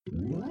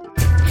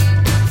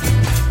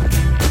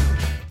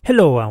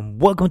Hello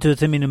and welcome to the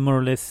 10 Minute More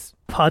or Less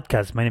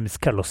podcast. My name is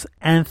Carlos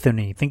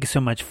Anthony. Thank you so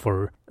much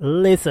for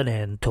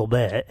listening to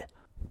that.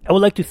 I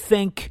would like to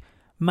thank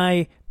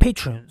my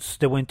patrons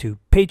that went to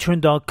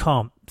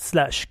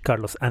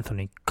patreon.com/Carlos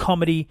Anthony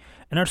Comedy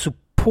and are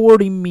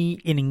supporting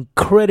me in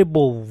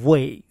incredible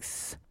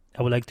ways.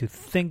 I would like to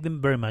thank them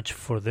very much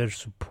for their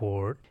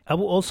support. I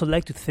would also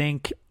like to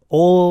thank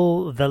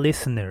all the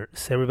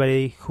listeners,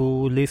 everybody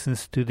who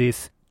listens to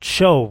this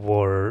show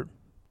or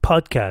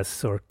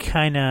podcasts or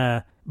kind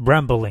of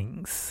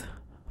ramblings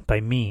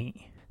by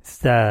me. It's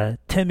the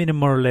 10 Minute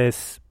More or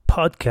Less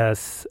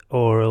podcast,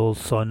 or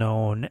also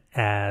known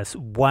as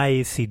Why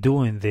Is He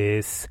Doing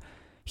This?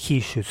 He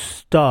Should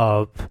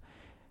Stop.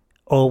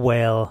 Oh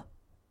well,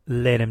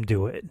 let him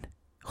do it.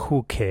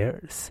 Who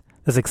cares?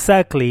 That's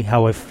exactly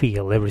how I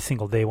feel every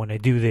single day when I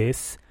do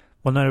this.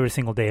 Well, not every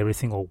single day, every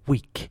single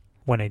week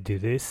when I do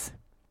this.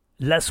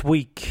 Last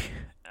week,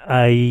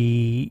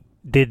 I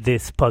did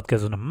this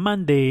podcast on a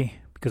Monday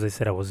because I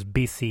said I was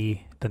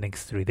busy the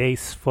next 3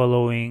 days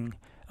following.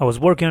 I was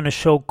working on a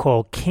show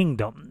called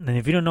Kingdom. And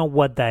if you don't know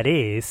what that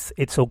is,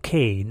 it's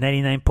okay.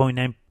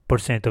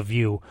 99.9% of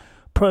you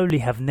probably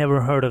have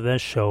never heard of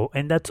that show,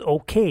 and that's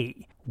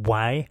okay.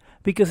 Why?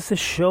 Because it's a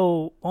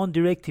show on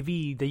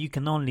DirecTV that you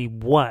can only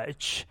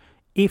watch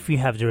if you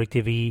have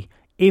DirecTV,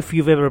 if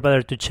you've ever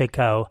bothered to check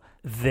out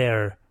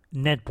their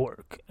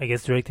network. I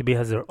guess DirecTV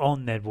has their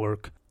own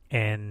network,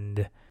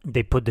 and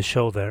they put the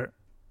show there.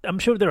 I'm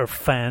sure there are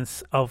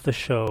fans of the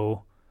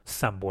show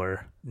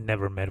somewhere.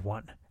 Never met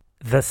one.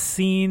 The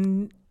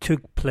scene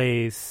took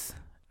place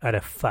at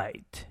a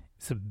fight.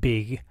 It's a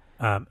big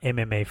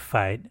MMA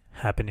fight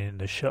happening in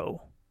the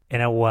show.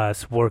 And I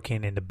was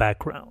working in the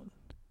background.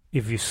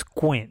 If you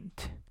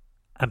squint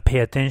and pay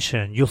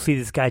attention, you'll see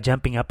this guy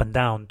jumping up and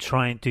down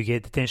trying to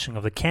get the attention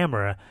of the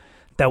camera.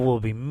 That will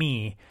be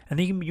me. And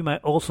then you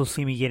might also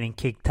see me getting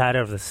kicked out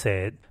of the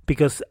set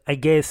because I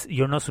guess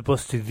you're not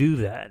supposed to do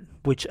that,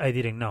 which I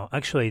didn't know.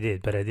 Actually, I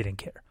did, but I didn't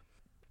care.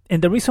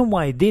 And the reason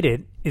why I did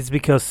it is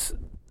because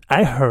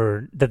I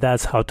heard that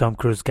that's how Tom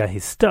Cruise got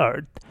his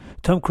start.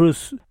 Tom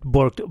Cruise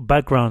worked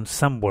background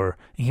somewhere,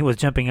 and he was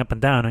jumping up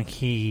and down, and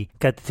he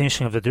got the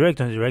attention of the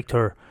director, and the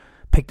director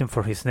picked him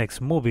for his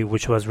next movie,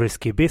 which was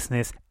Risky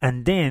Business,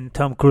 and then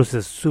Tom Cruise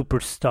is a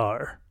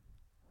superstar.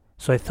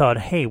 So I thought,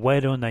 hey, why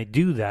don't I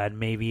do that?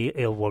 Maybe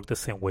it'll work the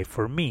same way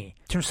for me.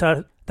 Turns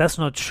out that's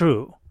not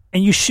true.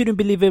 And you shouldn't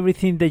believe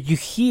everything that you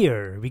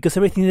hear, because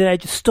everything that I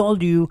just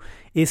told you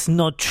is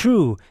not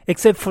true,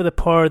 except for the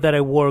part that I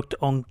worked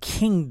on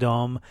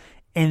Kingdom,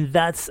 and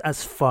that's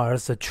as far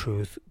as the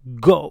truth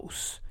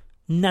goes.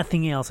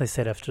 Nothing else I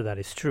said after that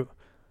is true.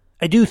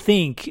 I do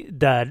think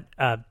that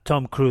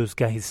Tom Cruise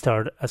got his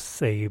start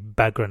as a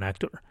background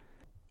actor.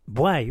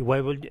 Why?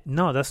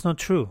 No, that's not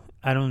true.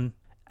 I don't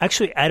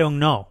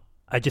know.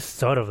 I just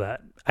thought of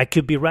that. I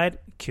could be right,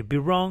 could be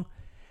wrong.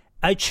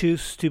 I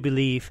choose to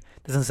believe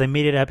that since I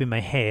made it up in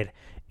my head,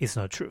 it's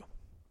not true.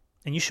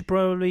 And you should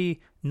probably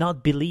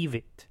not believe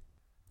it.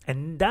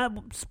 And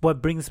that's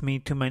what brings me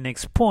to my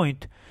next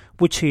point,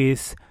 which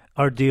is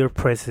our dear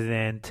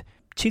President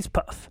Cheese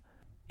Puff.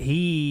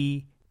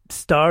 He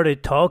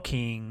started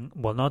talking,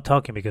 well, not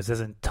talking because he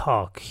doesn't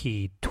talk,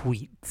 he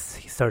tweets.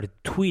 He started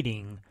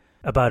tweeting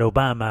about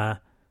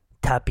Obama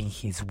tapping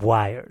his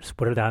wires,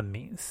 whatever that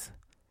means.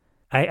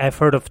 I've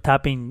heard of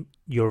tapping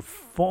your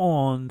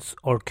phones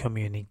or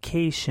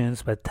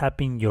communications, but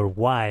tapping your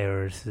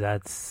wires,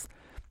 that's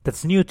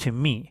new to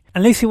me.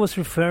 Unless he was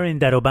referring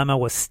that Obama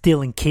was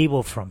stealing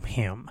cable from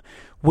him,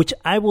 which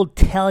I will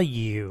tell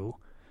you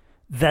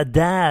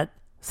that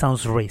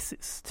sounds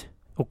racist,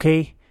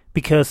 okay?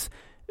 Because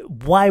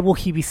why will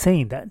he be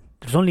saying that?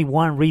 There's only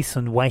one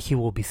reason why he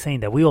will be saying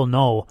that. We all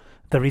know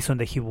the reason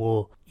that he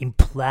will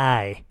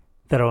imply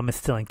that Obama is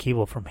stealing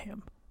cable from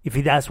him, if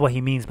that's what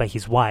he means by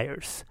his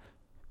wires.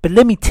 But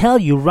let me tell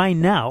you right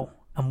now,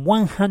 I'm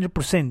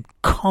 100%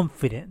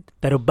 confident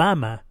that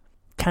Obama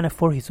can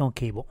afford his own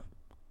cable.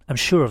 I'm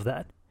sure of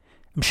that.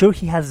 I'm sure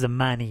he has the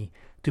money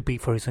to pay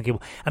for his own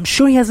cable. I'm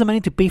sure he has the money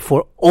to pay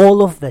for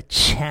all of the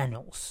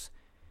channels.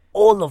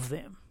 All of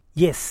them.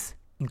 Yes,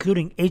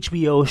 including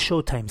HBO,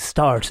 Showtime,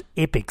 Starz,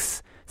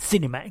 Epix,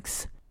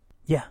 Cinemax.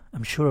 Yeah,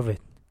 I'm sure of it.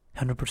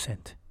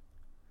 100%.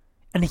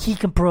 And he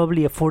can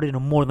probably afford it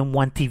on more than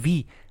one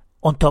TV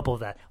on top of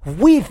that,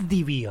 with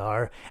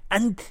DVR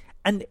and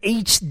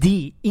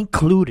HD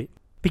included.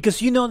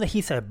 Because you know that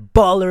he's a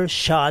baller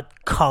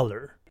shot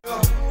caller.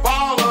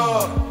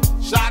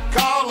 Baller shot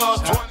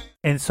caller.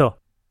 And so,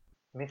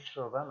 Mr.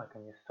 Obama,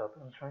 can you stop?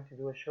 I'm trying to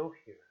do a show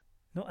here.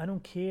 No, I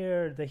don't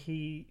care that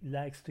he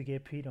likes to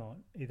get peed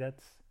on.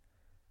 That's...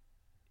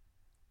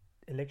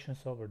 Election's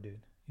over,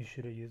 dude. You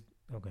should have used...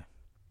 Okay.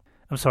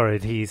 I'm sorry,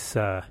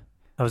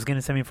 I was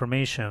getting some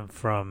information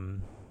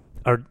from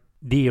our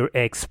dear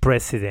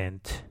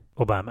ex-president,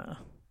 Obama.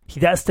 He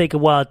does take a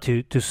while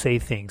to say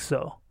things,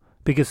 though.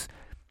 Because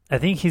I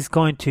think he's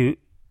going to...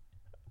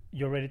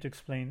 You're ready to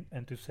explain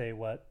and to say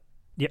what?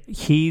 Yeah,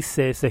 he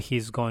says that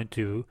he's going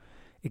to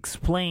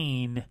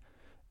explain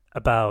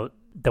about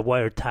the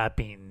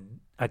wiretapping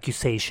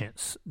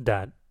accusations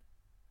that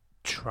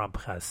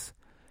Trump has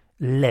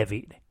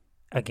levied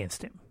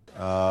against him.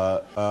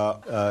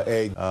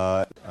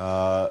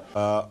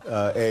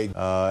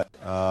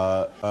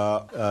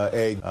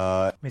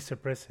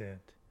 Mr.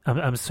 President,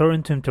 I'm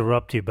sorry to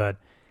interrupt you, but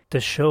the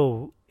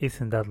show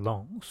isn't that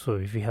long, so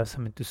if you have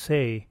something to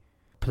say,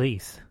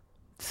 please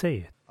say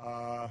it.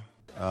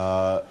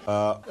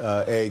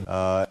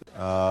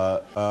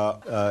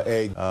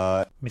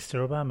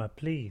 Mr. Obama,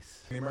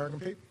 please. The American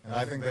people. And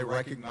I think they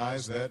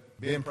recognize that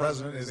being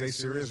president is a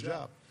serious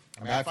job.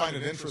 I mean, I find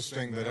it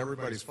interesting that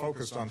everybody's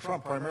focused on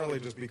Trump primarily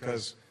just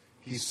because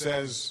he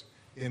says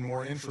in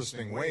more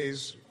interesting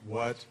ways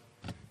what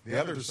the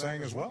others are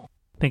saying as well.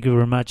 Thank you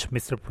very much,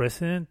 Mr.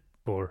 President,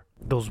 for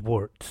those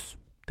words.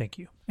 Thank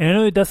you. And I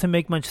know it doesn't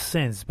make much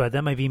sense, but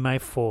that might be my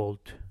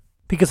fault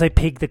because I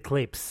picked the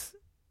clips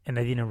and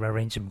I didn't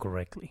arrange them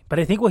correctly. But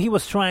I think what he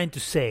was trying to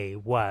say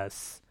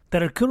was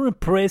that our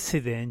current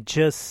president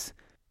just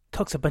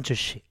talks a bunch of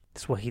shit.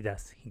 That's what he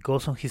does. He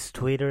goes on his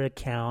Twitter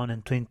account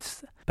and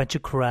tweets a bunch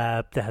of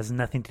crap that has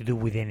nothing to do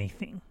with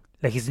anything.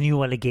 Like his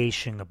new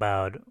allegation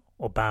about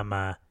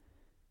Obama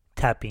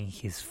tapping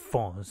his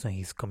phones and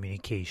his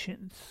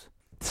communications.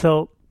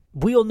 So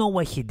we all know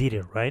why he did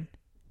it, right?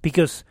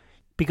 Because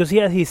he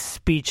had his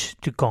speech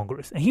to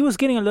Congress. And he was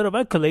getting a lot of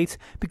accolades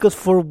because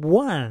for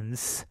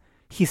once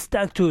he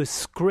stuck to a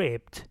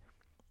script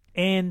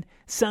and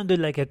sounded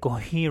like a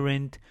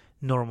coherent,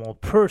 normal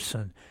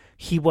person.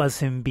 He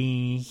wasn't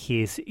being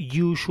his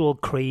usual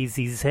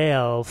crazy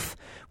self,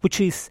 which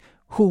is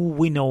who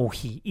we know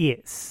he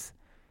is.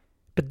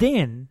 But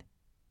then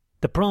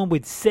the problem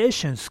with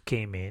Sessions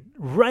came in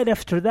right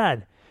after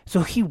that.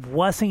 So he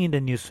wasn't in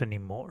the news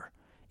anymore.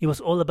 It was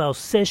all about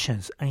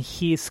Sessions and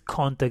his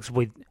contacts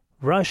with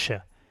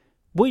Russia,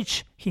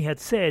 which he had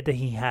said that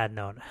he had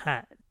not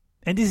had.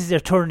 And this is the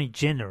Attorney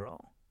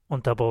General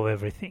on top of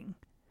everything.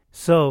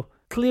 So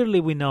clearly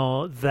we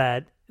know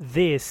that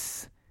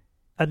this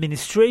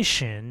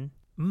administration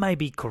might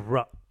be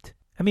corrupt.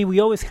 I mean, we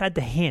always had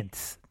the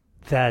hints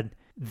that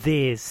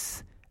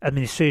this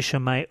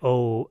administration might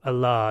owe a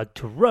lot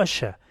to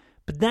Russia.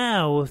 But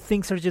now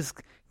things are just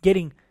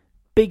getting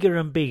bigger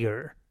and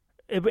bigger.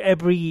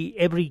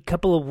 Every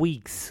couple of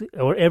weeks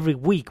or every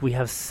week we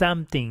have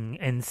something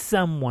and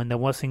someone that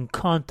was in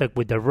contact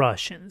with the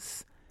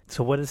Russians.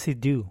 So what does he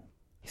do?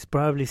 He's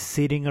probably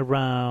sitting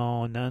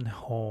around at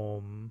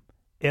home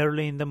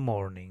early in the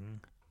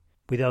morning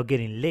without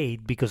getting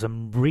late because I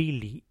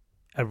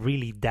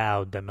really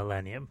doubt that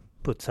Melania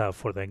puts out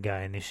for that guy,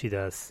 and if she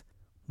does,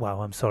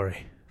 wow, I'm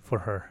sorry for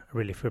her. I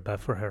really feel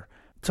bad for her.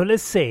 So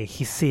let's say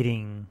he's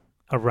sitting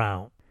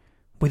around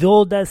with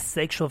all that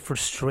sexual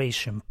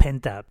frustration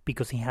pent up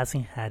because he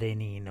hasn't had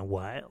any in a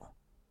while.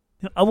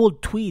 You know, I will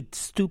tweet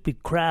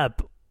stupid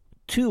crap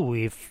too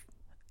if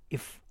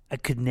I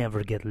could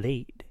never get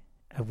laid.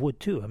 I would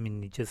too. I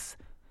mean, it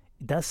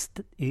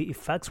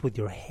fucks with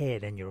your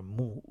head and your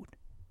mood.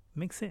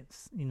 Makes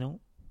sense, you know.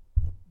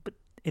 But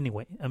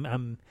anyway,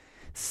 I'm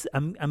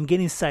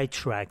getting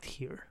sidetracked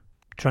here,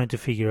 trying to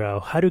figure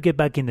out how to get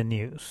back in the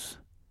news.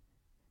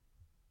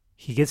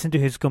 He gets into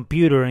his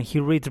computer and he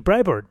reads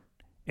Breitbart.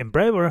 And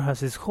Breitbart has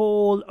this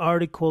whole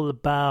article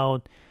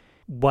about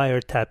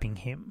wiretapping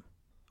him.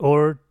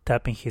 Or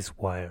tapping his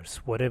wires.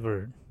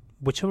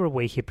 Whichever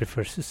way he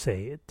prefers to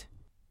say it.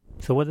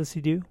 So what does he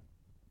do?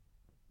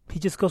 He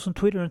just goes on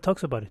Twitter and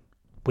talks about it.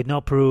 With no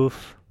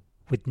proof.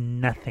 With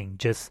nothing.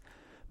 Just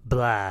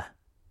blah.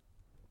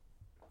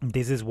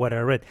 This is what I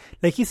read.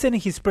 Like he said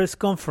in his press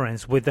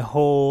conference with the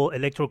whole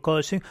electoral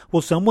college thing.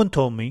 Well, someone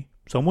told me.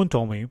 Someone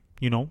told me.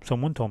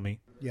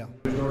 Yeah.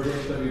 George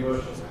H.W.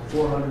 Bush,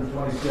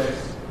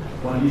 426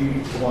 when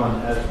he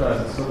won as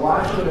president. So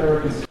why should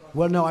Americans...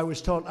 Well, no, I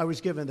was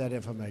given that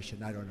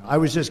information. I don't know. I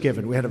was just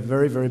given. We had a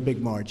very, very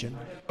big margin.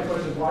 My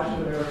question is, why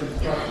should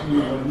Americans trust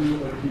you when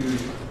you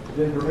accuse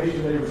the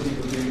information they receive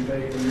of being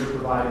fake when you're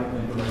providing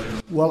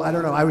information? Well, I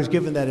don't know. I was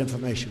given that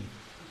information.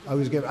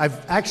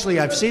 I've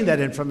seen that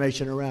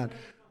information around.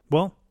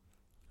 Well,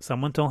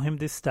 someone told him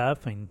this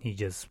stuff and he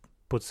just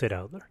puts it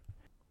out there.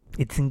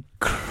 It's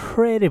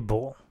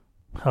incredible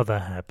how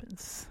that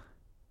happens.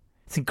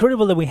 It's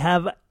incredible that we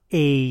have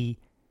a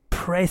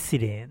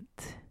president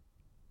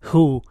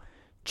who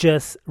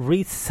just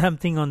reads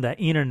something on the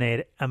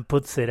internet and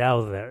puts it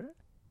out there.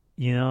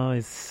 You know,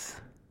 it's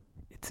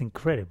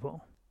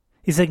incredible.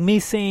 It's like me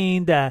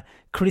saying that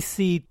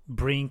Chrissy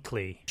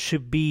Brinkley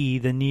should be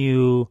the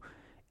new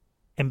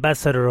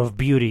ambassador of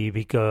beauty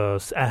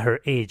because at her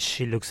age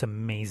she looks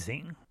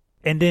amazing.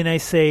 And then I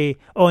say,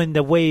 oh, and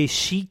the way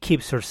she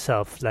keeps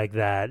herself like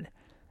that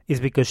is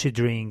because she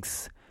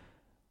drinks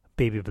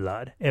baby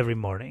blood every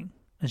morning.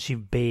 And she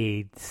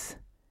bathes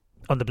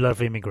on the blood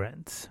of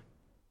immigrants.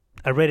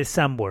 I read it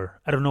somewhere.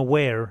 I don't know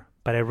where,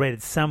 but I read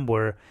it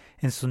somewhere.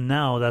 And so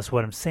now that's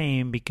what I'm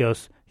saying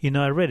because,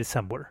 I read it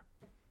somewhere.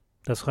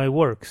 That's how it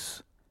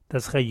works.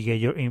 That's how you get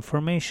your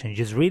information. You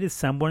just read it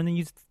somewhere and then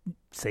you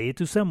say it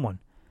to someone.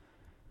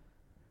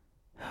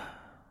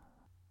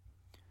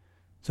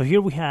 So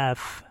here we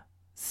have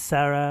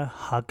Sarah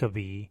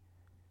Huckabee,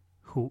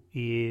 who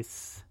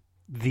is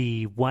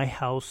the White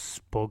House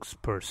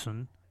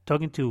spokesperson,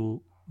 talking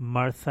to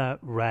Martha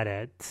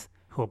Raddatz,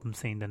 hope I'm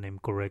saying the name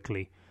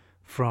correctly,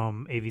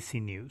 from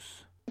ABC News.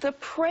 The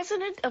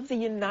President of the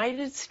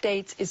United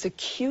States is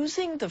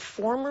accusing the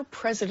former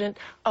president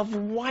of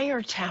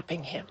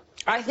wiretapping him.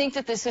 I think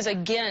that this is,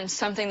 again,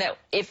 something that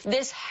if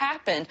this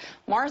happened,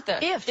 Martha,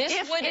 If.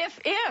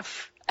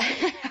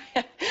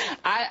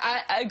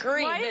 I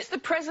agree. Why is the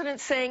president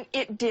saying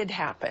it did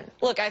happen?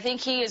 Look, I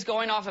think he is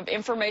going off of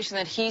information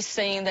that he's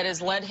seen that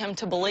has led him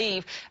to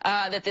believe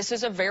that this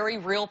is a very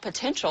real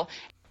potential.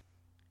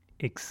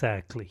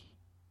 Exactly.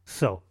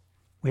 So,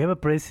 we have a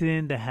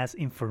president that has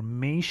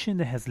information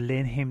that has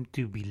led him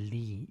to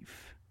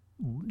believe.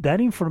 That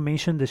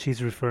information that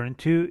she's referring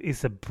to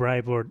is a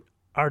Breitbart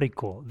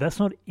article. That's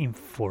not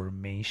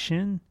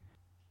information.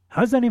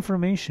 How's that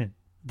information?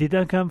 Did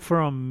that come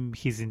from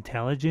his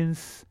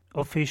intelligence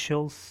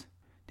officials?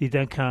 Did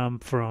that come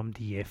from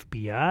the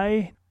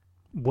FBI?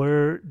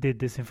 Where did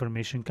this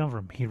information come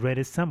from? He read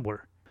it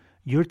somewhere.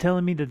 You're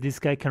telling me that this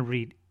guy can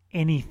read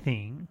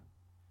anything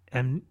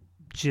and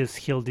just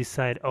he'll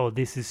decide, oh,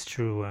 this is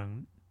true,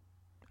 and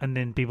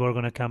then people are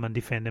going to come and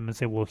defend him and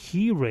say, well,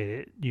 he read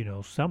it,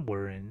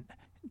 somewhere, and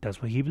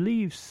that's what he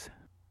believes.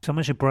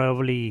 Someone should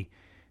probably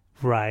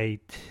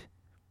write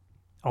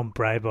on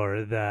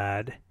Breitbart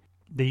that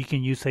you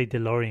can use a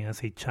DeLorean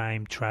as a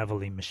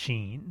time-traveling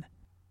machine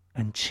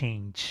and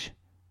change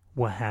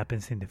what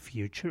happens in the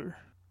future.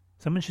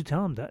 Someone should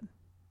tell him that.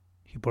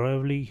 He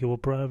will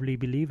probably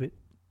believe it.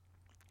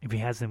 If he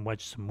hasn't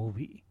watched the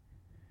movie,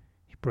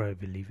 he probably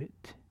believe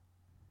it.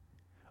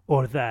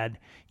 Or that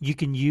you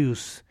can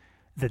use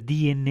the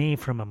DNA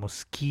from a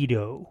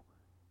mosquito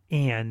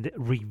and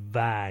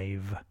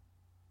revive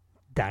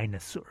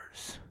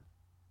dinosaurs.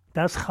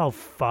 That's how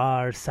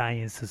far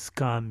science has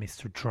gone,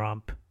 Mr.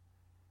 Trump.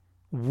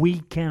 We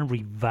can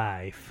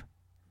revive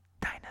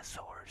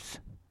dinosaurs.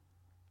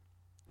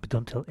 But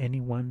don't tell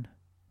anyone.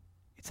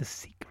 It's a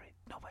secret.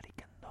 Nobody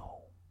can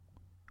know.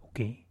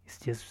 Okay? It's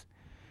just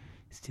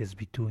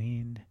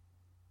between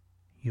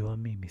you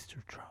and me,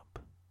 Mr. Trump.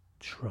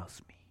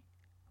 Trust me.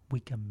 We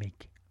can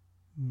make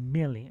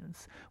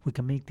millions. We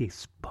can make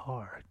this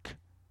park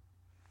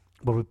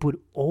where we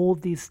put all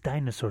these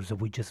dinosaurs that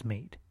we just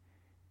made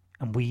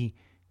and we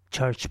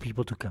charge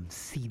people to come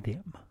see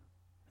them.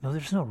 No,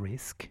 there's no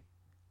risk.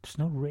 There's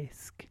no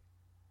risk.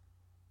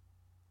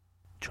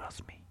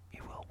 Trust me,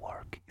 it will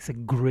work. It's a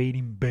great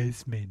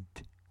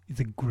investment. It's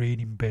a great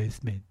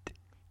investment.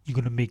 You're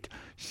going to make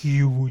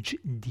huge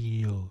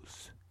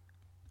deals.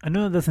 I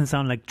know it doesn't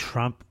sound like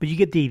Trump, but you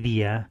get the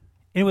idea.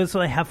 Anyway, that's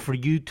all I have for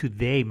you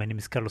today. My name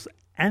is Carlos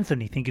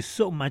Anthony. Thank you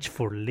so much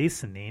for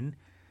listening.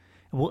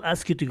 I will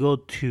ask you to go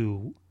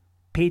to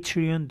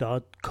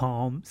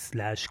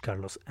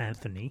patreon.com/Carlos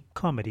Anthony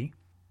Comedy.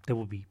 That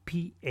will be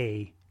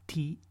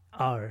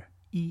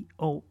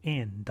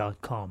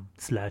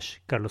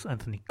patreon.com/Carlos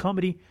Anthony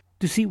Comedy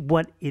to see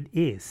what it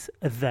is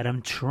that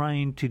I'm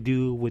trying to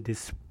do with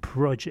this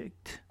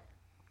project.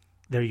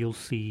 There you'll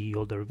see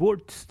all the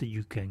rewards that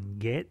you can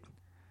get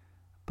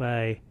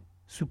by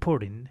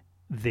supporting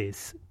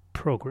this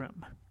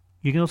program.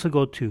 You can also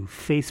go to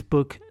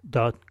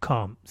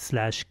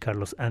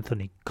facebook.com/Carlos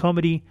Anthony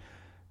Comedy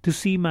to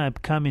see my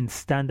upcoming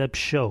stand-up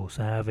shows.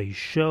 I have a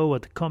show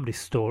at the Comedy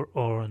Store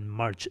on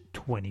March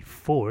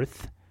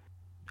 24th.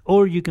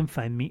 Or you can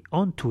find me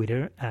on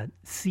Twitter at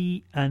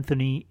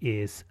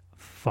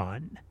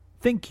CAnthonyIsFun.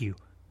 Thank you.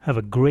 Have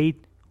a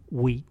great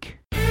week.